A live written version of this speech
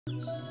Today,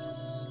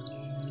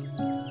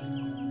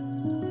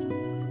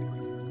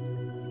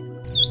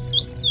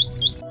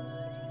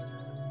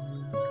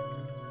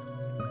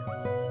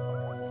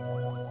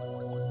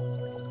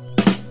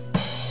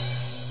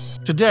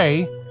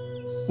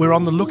 we're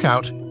on the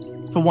lookout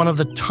for one of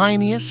the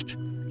tiniest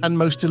and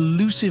most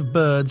elusive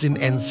birds in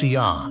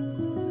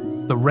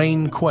NCR, the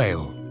rain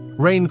quail.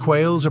 Rain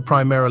quails are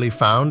primarily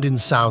found in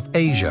South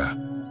Asia,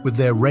 with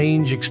their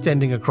range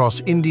extending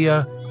across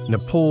India,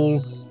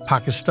 Nepal,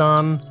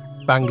 Pakistan,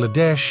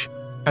 Bangladesh,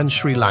 and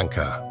Sri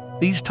Lanka.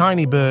 These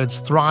tiny birds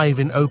thrive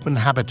in open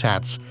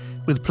habitats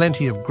with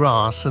plenty of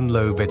grass and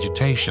low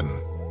vegetation.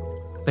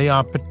 They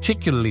are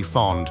particularly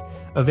fond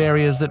of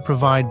areas that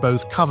provide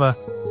both cover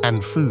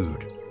and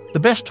food. The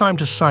best time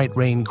to sight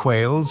rain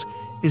quails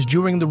is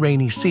during the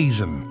rainy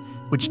season,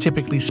 which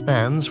typically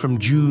spans from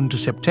June to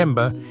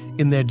September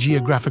in their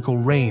geographical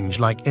range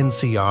like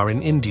NCR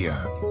in India.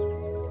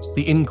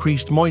 The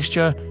increased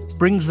moisture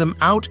brings them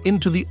out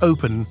into the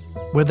open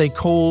where they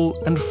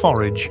call and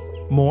forage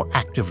more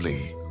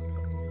actively.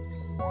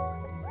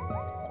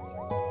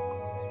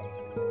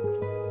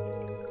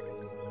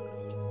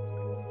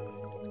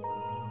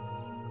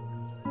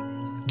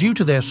 Due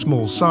to their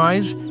small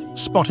size,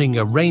 spotting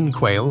a rain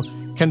quail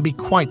can be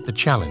quite the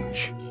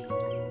challenge.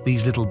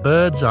 These little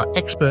birds are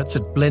experts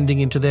at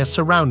blending into their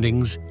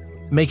surroundings,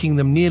 making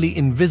them nearly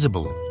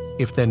invisible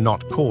if they're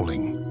not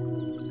calling.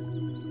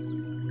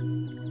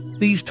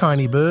 These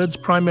tiny birds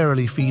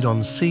primarily feed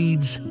on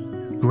seeds,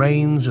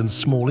 grains, and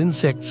small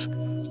insects,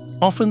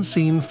 often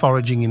seen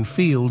foraging in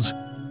fields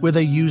where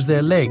they use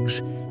their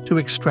legs to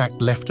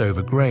extract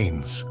leftover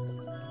grains.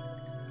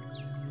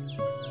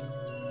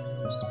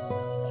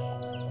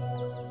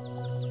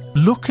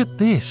 Look at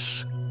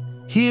this!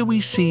 Here we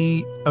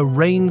see a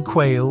rain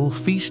quail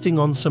feasting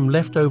on some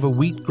leftover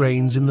wheat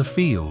grains in the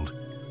field.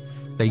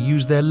 They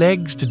use their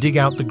legs to dig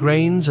out the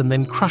grains and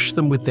then crush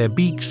them with their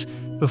beaks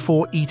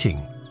before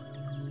eating.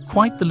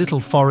 Quite the little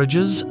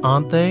foragers,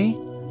 aren't they?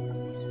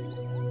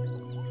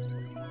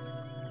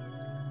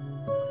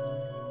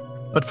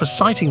 But for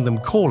sighting them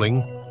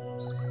calling,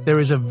 there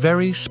is a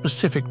very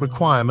specific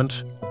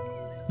requirement: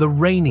 the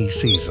rainy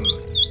season.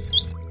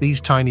 These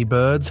tiny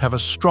birds have a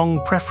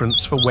strong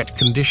preference for wet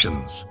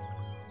conditions.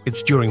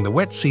 It's during the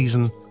wet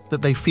season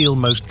that they feel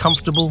most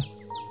comfortable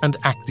and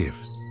active.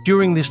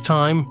 During this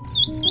time,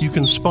 you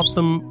can spot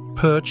them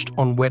perched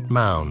on wet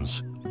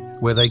mounds,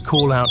 where they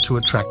call out to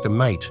attract a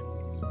mate.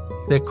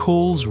 Their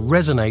calls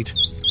resonate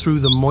through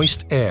the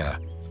moist air,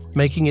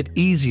 making it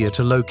easier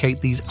to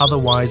locate these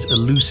otherwise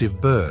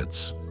elusive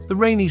birds. The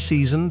rainy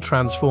season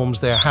transforms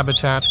their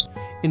habitat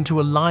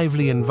into a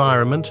lively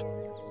environment,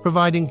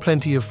 providing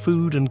plenty of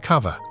food and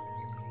cover.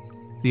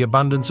 The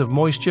abundance of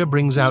moisture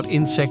brings out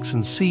insects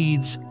and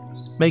seeds,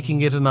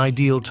 making it an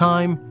ideal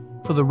time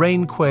for the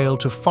rain quail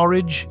to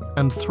forage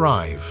and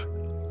thrive.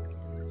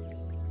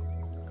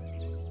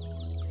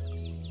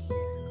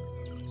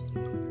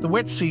 The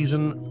wet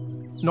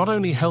season not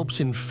only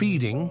helps in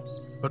feeding,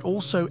 but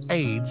also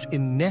aids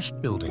in nest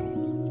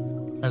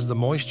building, as the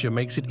moisture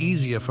makes it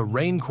easier for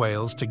rain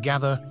quails to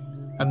gather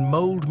and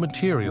mold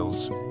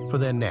materials for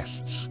their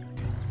nests.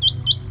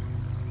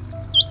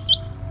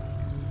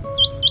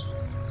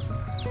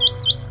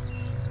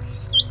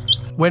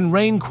 When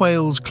rain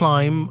quails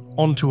climb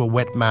onto a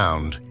wet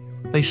mound,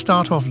 they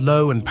start off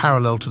low and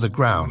parallel to the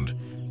ground,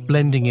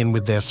 blending in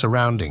with their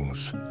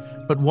surroundings.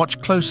 But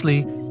watch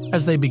closely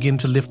as they begin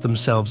to lift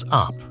themselves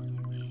up.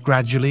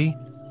 Gradually,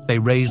 they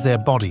raise their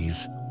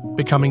bodies,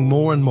 becoming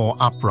more and more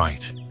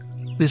upright.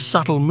 This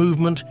subtle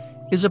movement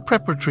is a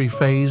preparatory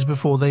phase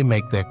before they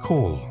make their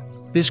call.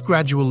 This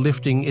gradual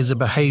lifting is a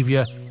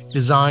behavior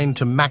designed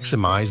to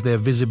maximize their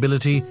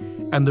visibility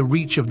and the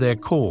reach of their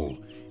call,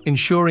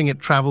 ensuring it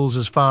travels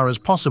as far as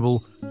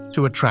possible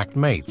to attract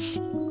mates.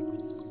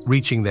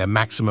 Reaching their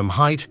maximum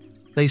height,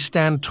 they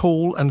stand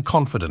tall and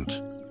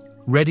confident,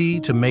 ready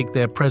to make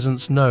their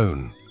presence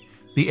known.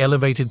 The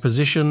elevated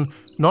position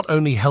not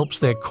only helps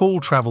their call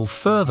travel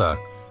further,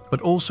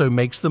 but also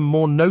makes them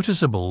more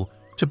noticeable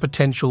to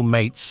potential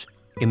mates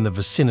in the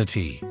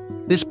vicinity.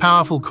 This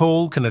powerful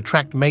call can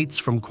attract mates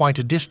from quite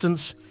a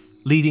distance,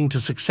 leading to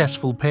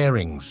successful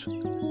pairings.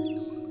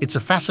 It's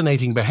a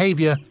fascinating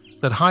behavior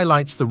that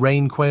highlights the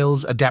rain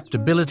quail's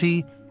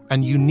adaptability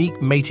and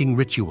unique mating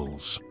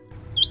rituals.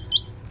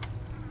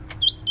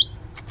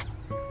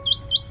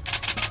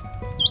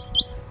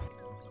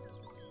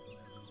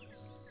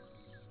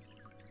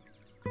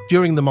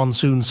 During the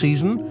monsoon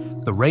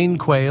season, the rain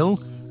quail,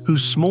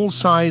 whose small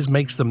size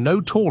makes them no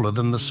taller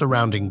than the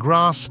surrounding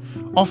grass,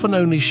 often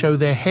only show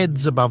their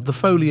heads above the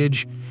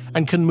foliage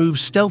and can move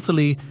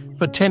stealthily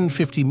for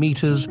 10–50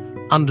 meters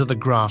under the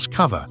grass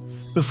cover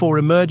before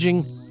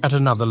emerging at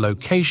another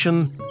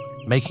location,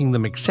 making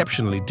them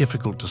exceptionally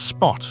difficult to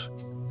spot.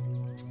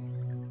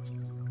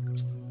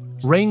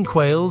 Rain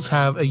quails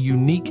have a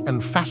unique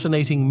and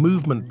fascinating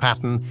movement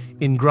pattern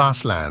in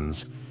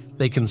grasslands.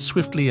 They can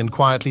swiftly and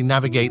quietly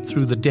navigate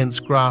through the dense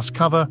grass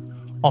cover,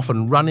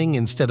 often running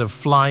instead of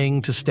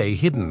flying to stay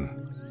hidden.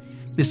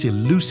 This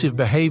elusive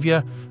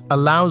behavior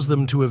allows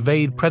them to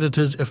evade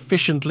predators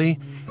efficiently,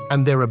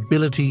 and their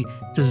ability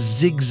to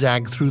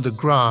zigzag through the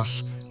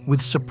grass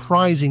with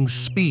surprising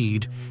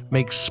speed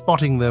makes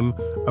spotting them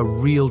a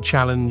real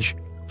challenge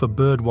for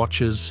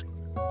birdwatchers.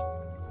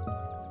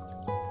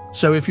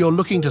 So if you're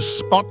looking to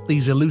spot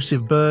these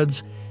elusive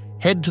birds,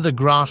 head to the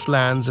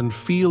grasslands and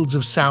fields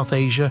of South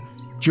Asia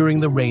during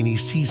the rainy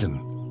season.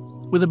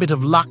 With a bit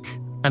of luck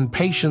and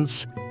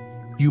patience,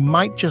 you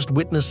might just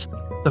witness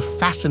the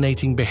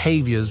fascinating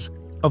behaviors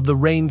of the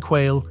rain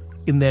quail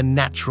in their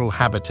natural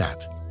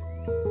habitat.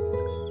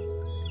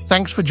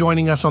 Thanks for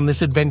joining us on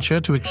this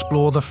adventure to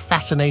explore the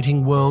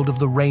fascinating world of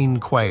the rain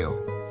quail,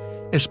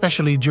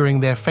 especially during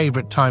their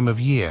favorite time of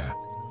year,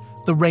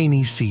 the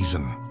rainy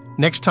season.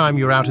 Next time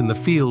you're out in the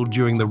field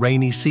during the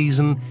rainy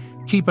season,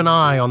 keep an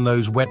eye on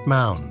those wet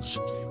mounds.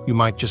 You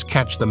might just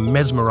catch the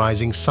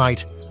mesmerizing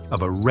sight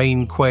of a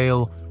rain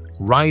quail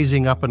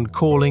rising up and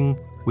calling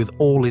with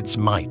all its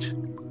might.